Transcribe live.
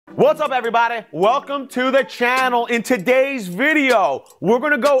What's up, everybody? Welcome to the channel. In today's video, we're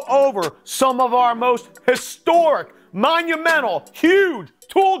going to go over some of our most historic, monumental, huge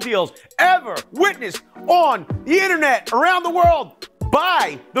tool deals ever witnessed on the internet around the world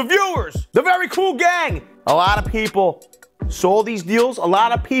by the viewers, the Very Cool Gang. A lot of people saw these deals, a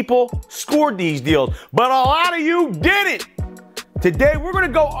lot of people scored these deals, but a lot of you didn't. Today, we're going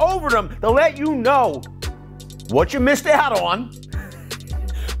to go over them to let you know what you missed out on,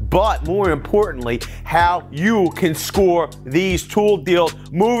 but more importantly, how you can score these tool deals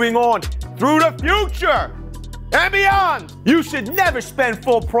moving on through the future and beyond. You should never spend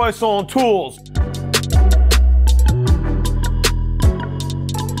full price on tools.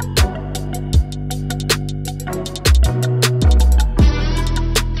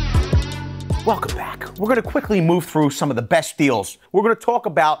 Welcome back. We're going to quickly move through some of the best deals. We're going to talk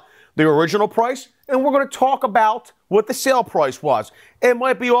about the original price, and we're going to talk about what the sale price was. It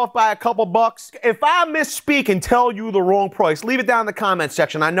might be off by a couple bucks. If I misspeak and tell you the wrong price, leave it down in the comment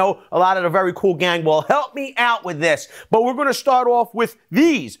section. I know a lot of the Very Cool Gang will help me out with this, but we're going to start off with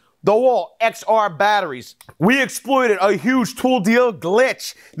these DeWalt XR batteries. We exploited a huge tool deal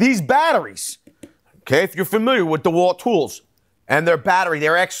glitch. These batteries, okay, if you're familiar with DeWalt tools and their battery,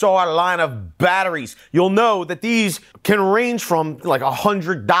 their XR line of batteries, you'll know that these can range from like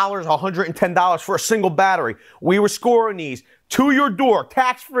 $100, $110 for a single battery. We were scoring these to your door,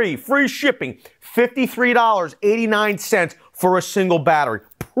 tax-free, free shipping, $53.89 for a single battery.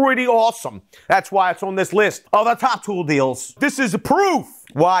 Pretty awesome. That's why it's on this list of the top tool deals. This is proof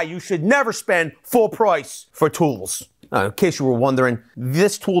why you should never spend full price for tools. In case you were wondering,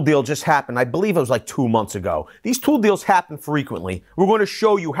 this tool deal just happened. I believe it was like 2 months ago. These tool deals happen frequently. We're going to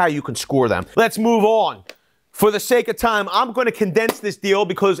show you how you can score them. Let's move on. For the sake of time, I'm going to condense this deal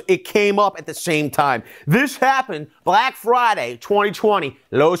because it came up at the same time. This happened Black Friday 2020,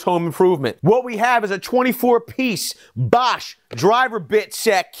 Lowe's Home Improvement. What we have is a 24-piece Bosch driver bit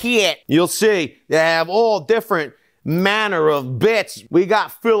set kit. You'll see they have all different manner of bits. We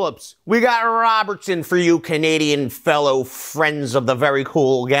got Phillips, we got Robertson for you Canadian fellow friends of the Very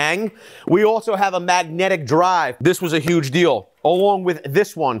Cool Gang. We also have a magnetic drive. This was a huge deal, along with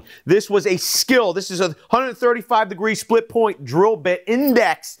this one. This was a Skil. This is a 135-degree split point drill bit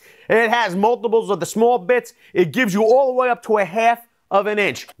index, and it has multiples of the small bits. It gives you all the way up to a half of an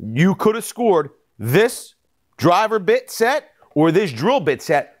inch. You could have scored this driver bit set or this drill bit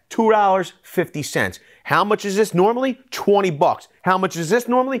set, $2.50. How much is this normally? 20 bucks. How much is this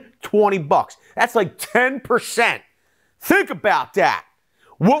normally? 20 bucks. That's like 10%. Think about that.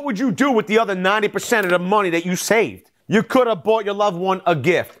 What would you do with the other 90% of the money that you saved? You could have bought your loved one a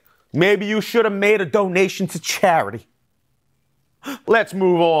gift. Maybe you should have made a donation to charity. Let's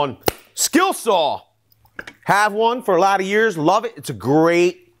move on. Skil saw. Have one for a lot of years. Love it. It's a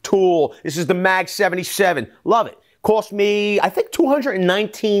great tool. This is the Mag 77. Love it. Cost me, I think,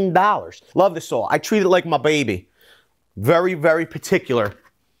 $219. Love this saw. I treat it like my baby. Very, very particular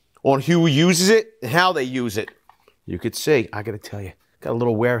on who uses it and how they use it. You could see, I gotta tell you, got a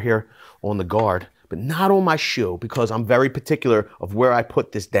little wear here on the guard, but not on my shoe because I'm very particular of where I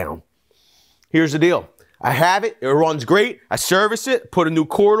put this down. Here's the deal. I have it. It runs great. I service it, put a new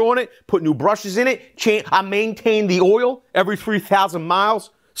cord on it, put new brushes in it. I maintain the oil every 3,000 miles.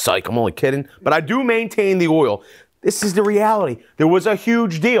 Psych, I'm only kidding. But I do maintain the oil. This is the reality. There was a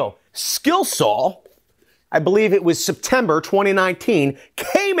huge deal. Skil saw, I believe it was September 2019,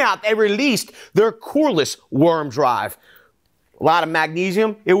 came out. They released their coreless worm drive. A lot of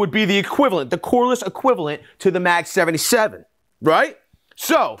magnesium. It would be the equivalent, the coreless equivalent to the Mag 77, right?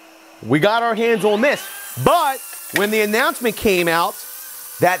 So, we got our hands on this. But when the announcement came out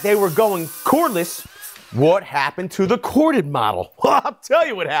that they were going cordless, what happened to the corded model? Well, I'll tell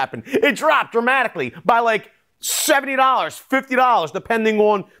you what happened. It dropped dramatically by like $70, $50, depending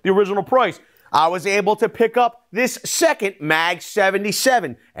on the original price. I was able to pick up this second Mag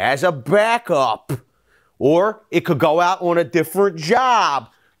 77 as a backup. Or it could go out on a different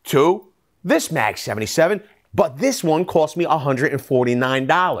job to this Mag 77, but this one cost me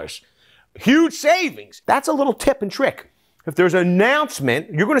 $149. Huge savings. That's a little tip and trick. If there's an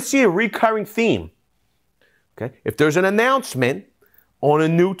announcement, you're going to see a recurring theme. Okay? If there's an announcement on a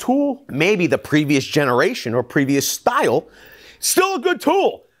new tool, maybe the previous generation or previous style, still a good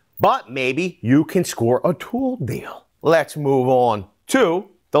tool, but maybe you can score a tool deal. Let's move on to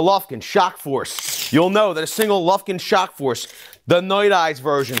the Lufkin Shock Force. You'll know that a single Lufkin Shock Force, the Night Eyes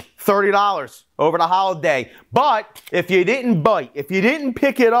version, $30 over the holiday. But if you didn't bite, if you didn't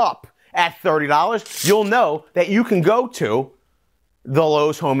pick it up at $30, you'll know that you can go to the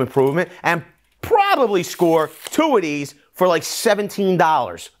Lowe's Home Improvement and probably score two of these for like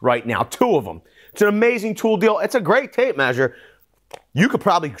 $17 right now, 2 of them. It's an amazing tool deal. It's a great tape measure. You could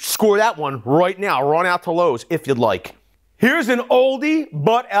probably score that one right now. Run out to Lowe's if you'd like. Here's an oldie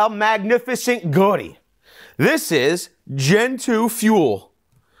but a magnificent goodie. This is Gen 2 Fuel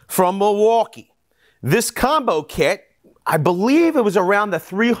from Milwaukee. This combo kit, I believe it was around the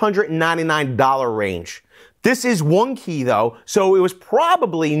 $399 range. This is one key though, so it was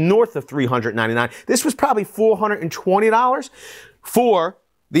probably north of $399. This was probably $420 for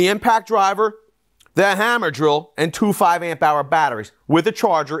the impact driver, the hammer drill, and 2 5-amp-hour batteries with a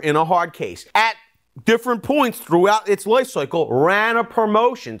charger in a hard case. At different points throughout its life cycle, ran a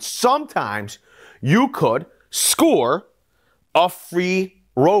promotion. Sometimes you could score a free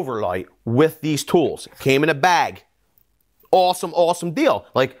Rover light with these tools. It came in a bag. Awesome, awesome deal.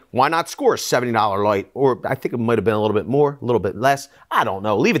 Like, why not score a $70 light? Or I think it might have been a little bit more, a little bit less. I don't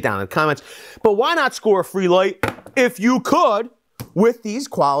know. Leave it down in the comments. But why not score a free light if you could with these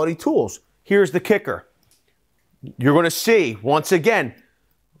quality tools? Here's the kicker. You're going to see, once again,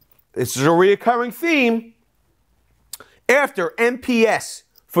 this is a recurring theme. After NPS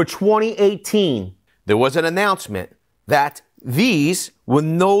for 2018, there was an announcement that these will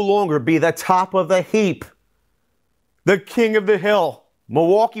no longer be the top of the heap. The king of the hill.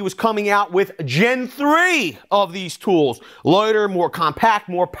 Milwaukee was coming out with Gen 3 of these tools. Lighter, more compact,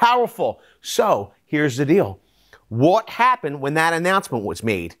 more powerful. So, here's the deal. What happened when that announcement was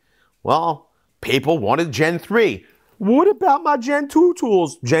made? Well, people wanted Gen 3. What about my Gen 2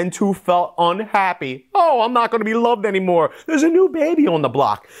 tools? Gen 2 felt unhappy. Oh, I'm not going to be loved anymore. There's a new baby on the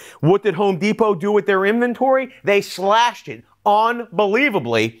block. What did Home Depot do with their inventory? They slashed it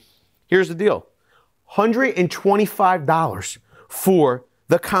unbelievably. Here's the deal. $125 for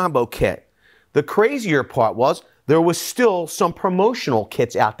the combo kit. The crazier part was there was still some promotional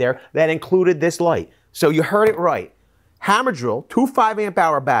kits out there that included this light. So you heard it right. Hammer drill, 2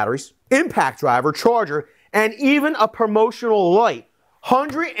 5-amp-hour batteries, impact driver, charger, and even a promotional light.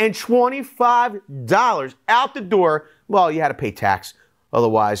 $125 out the door. Well, you had to pay tax.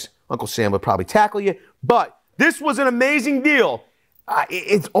 Otherwise, Uncle Sam would probably tackle you. But this was an amazing deal.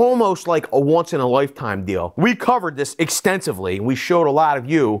 It's almost like a once-in-a-lifetime deal. We covered this extensively, and we showed a lot of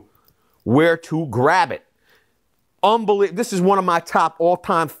you where to grab it. Unbelievable. This is one of my top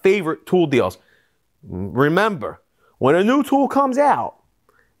all-time favorite tool deals. Remember, when a new tool comes out,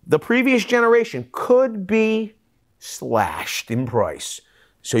 the previous generation could be slashed in price.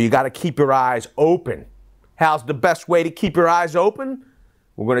 So you got to keep your eyes open. How's the best way to keep your eyes open?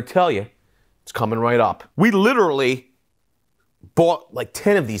 We're going to tell you. It's coming right up. We literally bought like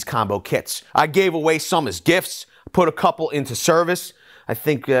 10 of these combo kits. I gave away some as gifts, put a couple into service. I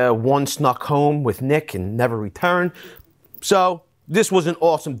think one snuck home with Nick and never returned. So this was an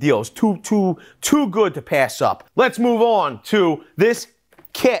awesome deal. It's too good to pass up. Let's move on to this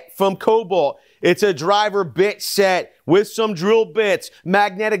kit from Kobalt. It's a driver bit set with some drill bits,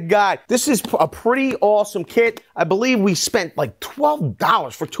 magnetic guide. This is a pretty awesome kit. I believe we spent like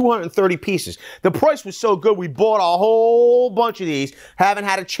 $12 for 230 pieces. The price was so good, we bought a whole bunch of these. Haven't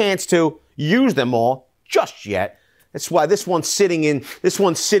had a chance to use them all just yet. That's why this one's sitting in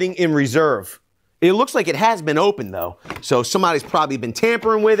reserve. It looks like it has been opened though, so somebody's probably been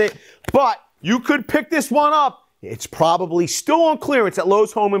tampering with it. But you could pick this one up. It's probably still on clearance at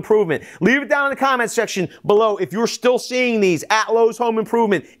Lowe's Home Improvement. Leave it down in the comment section below if you're still seeing these at Lowe's Home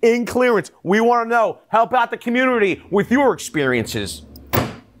Improvement in clearance. We want to know. Help out the community with your experiences.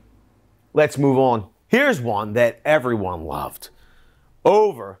 Let's move on. Here's one that everyone loved.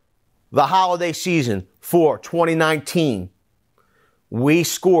 Over the holiday season for 2019, we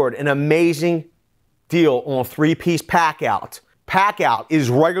scored an amazing deal on a 3-piece pack out. Pack out is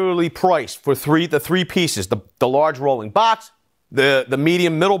regularly priced for the three pieces, the large rolling box, the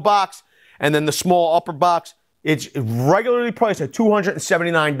medium middle box, and then the small upper box. It's regularly priced at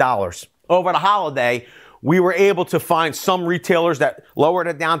 $279. Over the holiday, we were able to find some retailers that lowered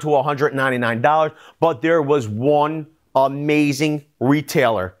it down to $199, but there was one amazing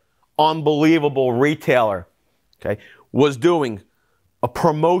retailer, unbelievable retailer, okay, was doing a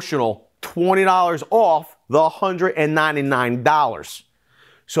promotional $20 off the $199.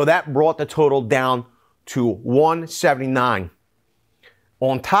 So that brought the total down to $179.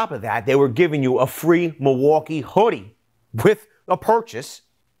 On top of that, they were giving you a free Milwaukee hoodie with a purchase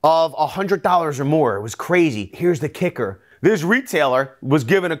of $100 or more. It was crazy. Here's the kicker. This retailer was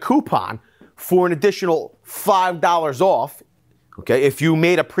given a coupon for an additional $5 off. Okay, if you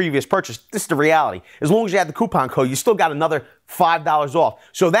made a previous purchase, this is the reality. As long as you had the coupon code, you still got another $5 off.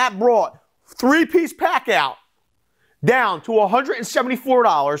 So that brought 3-piece pack out down to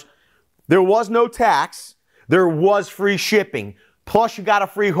 $174. There was no tax. There was free shipping. Plus, you got a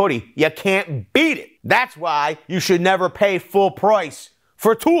free hoodie. You can't beat it. That's why you should never pay full price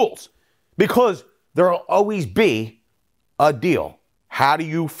for tools, because there'll always be a deal. How do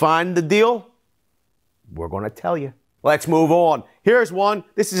you find the deal? We're going to tell you. Let's move on. Here's one.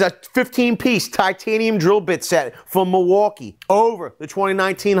 This is a 15-piece titanium drill bit set from Milwaukee over the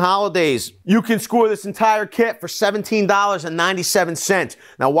 2019 holidays. You can score this entire kit for $17.97.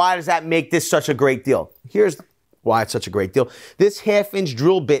 Now, why does that make this such a great deal? Here's why it's such a great deal. This half-inch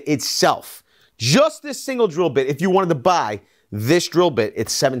drill bit itself, just this single drill bit, if you wanted to buy this drill bit,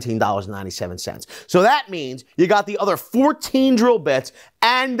 it's $17.97. So that means you got the other 14 drill bits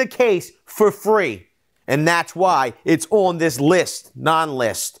and the case for free. And that's why it's on this list,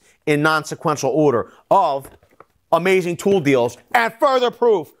 non-list, in non-sequential order of amazing tool deals and further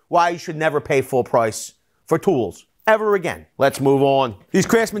proof why you should never pay full price for tools ever again. Let's move on. These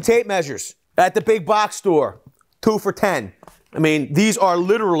Craftsman tape measures at the big box store, 2 for $10. I mean, these are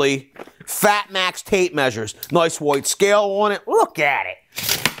literally Fat Max tape measures. Nice white scale on it. Look at it.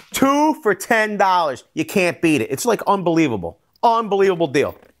 2 for $10. You can't beat it. It's like unbelievable. Unbelievable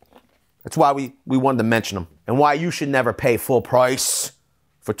deal. That's why we wanted to mention them, and why you should never pay full price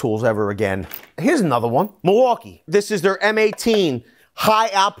for tools ever again. Here's another one. Milwaukee. This is their M18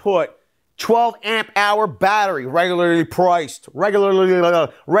 high output 12 amp hour battery, regularly priced. Regularly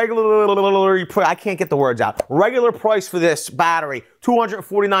I can't get the words out. Regular price for this battery,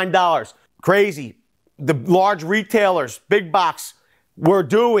 $249. Crazy. The large retailers, big box, were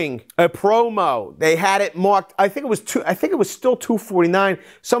doing a promo. They had it marked. I think it was still $249.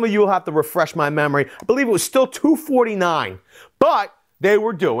 Some of you will have to refresh my memory. I believe it was still $249. But they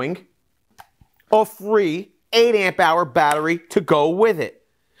were doing a free 8 amp hour battery to go with it.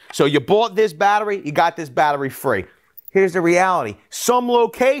 So you bought this battery, you got this battery free. Here's the reality. Some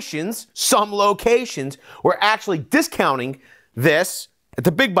locations were actually discounting this at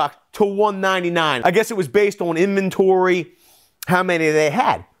the big box to $199. I guess it was based on inventory, how many they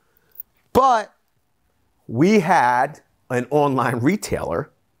had. But we had an online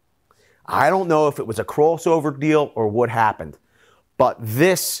retailer. I don't know if it was a crossover deal or what happened, but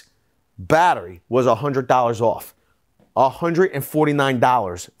this battery was $100 off.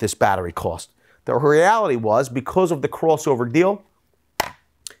 $149 this battery cost. The reality was, because of the crossover deal,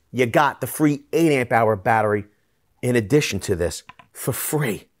 you got the free 8 amp hour battery in addition to this for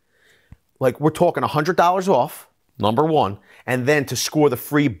free. Like, we're talking $100 off, number one, and then to score the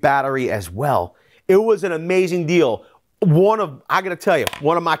free battery as well. It was an amazing deal. I gotta tell you,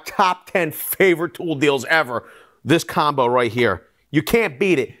 one of my top 10 favorite tool deals ever. This combo right here. You can't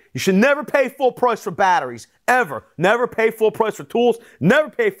beat it. You should never pay full price for batteries, ever. Never pay full price for tools, never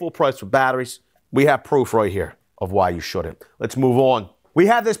pay full price for batteries. We have proof right here of why you shouldn't. Let's move on. We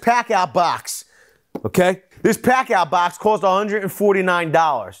have this pack-out box, okay? This pack-out box cost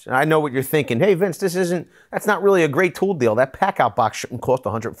 $149. And I know what you're thinking. Hey, Vince, that's not really a great tool deal. That pack-out box shouldn't cost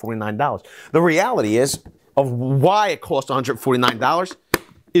 $149. The reality is, of why it cost $149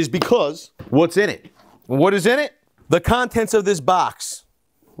 is because what's in it. What is in it? The contents of this box.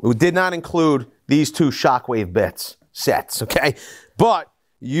 We did not include these 2 Shockwave bits sets, okay? But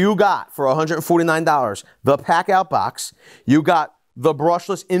you got, for $149, the pack-out box. You got the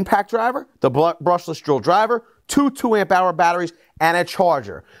brushless impact driver, the brushless drill driver, 2 2 amp hour batteries, and a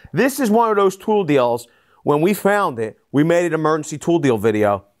charger. This is one of those tool deals. When we found it, we made an emergency tool deal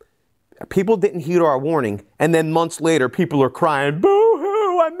video. People didn't heed our warning, and then months later, people are crying,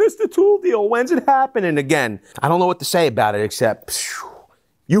 boo-hoo, I missed the tool deal. When's it happening again? I don't know what to say about it except, phew,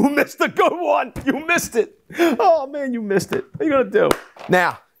 you missed a good one. You missed it. Oh, man, you missed it. What are you going to do?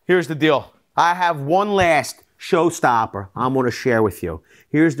 Now, here's the deal. I have one last showstopper I'm going to share with you.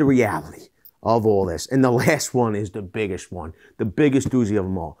 Here's the reality of all this. And the last one is the biggest one, the biggest doozy of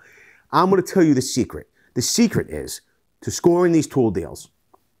them all. I'm going to tell you the secret. The secret is to scoring these tool deals.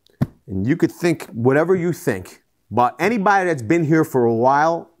 And you could think whatever you think, but anybody that's been here for a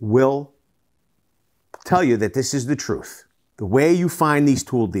while will tell you that this is the truth. The way you find these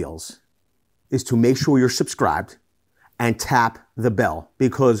tool deals is to make sure you're subscribed and tap the bell.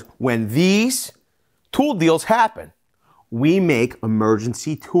 Because when these tool deals happen, we make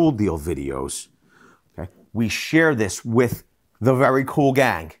emergency tool deal videos. Okay? We share this with the Very Cool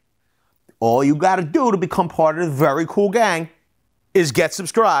Gang. All you got to do to become part of the Very Cool Gang is get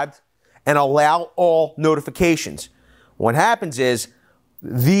subscribed and allow all notifications. What happens is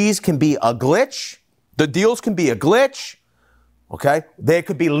these can be a glitch. The deals can be a glitch. Okay? They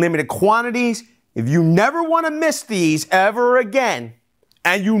could be limited quantities. If you never want to miss these ever again,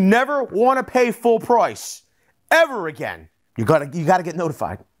 and you never want to pay full price ever again, you gotta get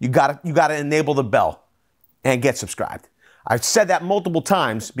notified. You gotta enable the bell. and get subscribed. I've said that multiple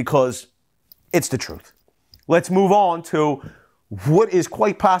times because it's the truth. Let's move on to what is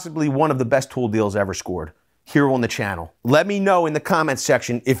quite possibly one of the best tool deals ever scored here on the channel. Let me know in the comments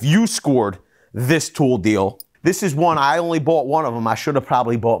section if you scored this tool deal. This is one, I only bought one of them. I should have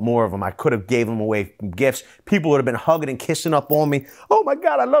probably bought more of them. I could have gave them away gifts. People would have been hugging and kissing up on me. Oh my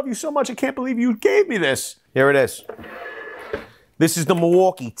God, I love you so much. I can't believe you gave me this. Here it is. This is the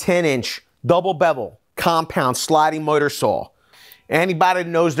Milwaukee 10-inch double bevel compound sliding miter saw. Anybody that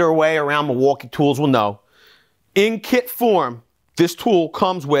knows their way around Milwaukee tools will know. In kit form, this tool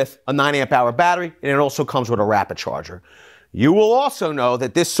comes with a 9 amp hour battery, and it also comes with a rapid charger. You will also know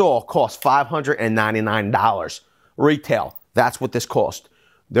that this saw costs $599 retail. That's what this cost.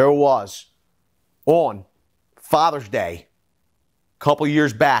 There was, on Father's Day, a couple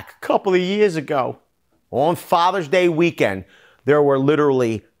years ago, on Father's Day weekend, there were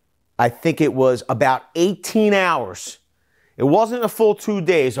literally, I think it was about 18 hours. It wasn't a full 2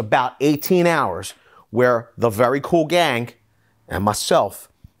 days, about 18 hours, where the Very Cool Gang and myself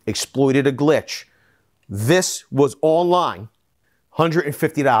exploited a glitch. This was online,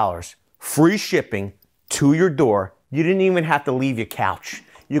 $150, free shipping to your door. You didn't even have to leave your couch.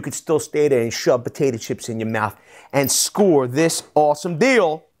 You could still stay there and shove potato chips in your mouth and score this awesome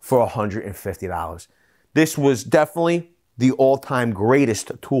deal for $150. This was definitely the all-time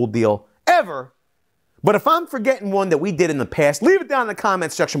greatest tool deal ever. But if I'm forgetting one that we did in the past, leave it down in the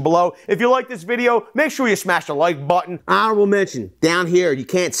comments section below. If you like this video, make sure you smash the like button. Honorable mention, down here, you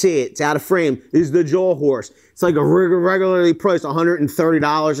can't see it, it's out of frame, is the Jaw Horse. It's like a regularly priced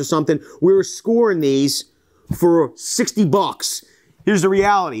 $130 or something. We were scoring these for 60 bucks. Here's the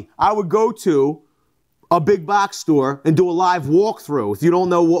reality. I would go to a big box store and do a live walkthrough. If you don't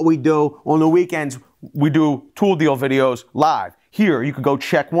know what we do on the weekends, we do tool deal videos live. Here, you can go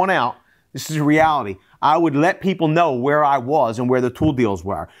check one out. This is reality. I would let people know where I was and where the tool deals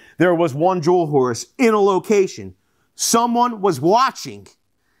were. There was one Jaw Horse in a location. Someone was watching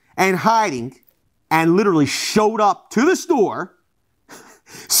and hiding and literally showed up to the store,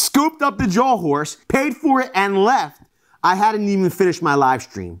 scooped up the Jaw Horse, paid for it, and left. I hadn't even finished my live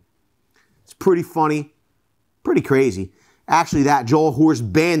stream. It's pretty funny, pretty crazy. Actually, that Jaw Horse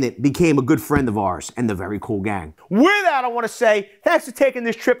bandit became a good friend of ours and the Very Cool Gang. With that, I want to say thanks for taking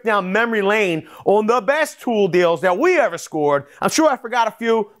this trip down memory lane on the best tool deals that we ever scored. I'm sure I forgot a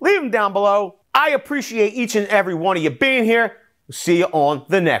few. Leave them down below. I appreciate each and every one of you being here. We'll see you on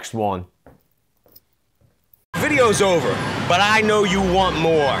the next one. Video's over, but I know you want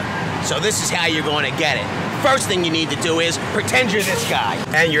more. So this is how you're going to get it. First thing you need to do is pretend you're this guy.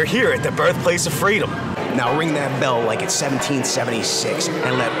 And you're here at the birthplace of freedom. Now ring that bell like it's 1776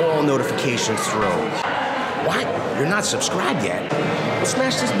 and let all notifications through. What? You're not subscribed yet? Well,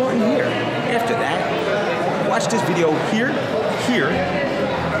 smash this button here. After that, watch this video here,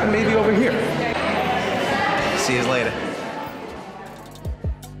 and maybe over here. See you later.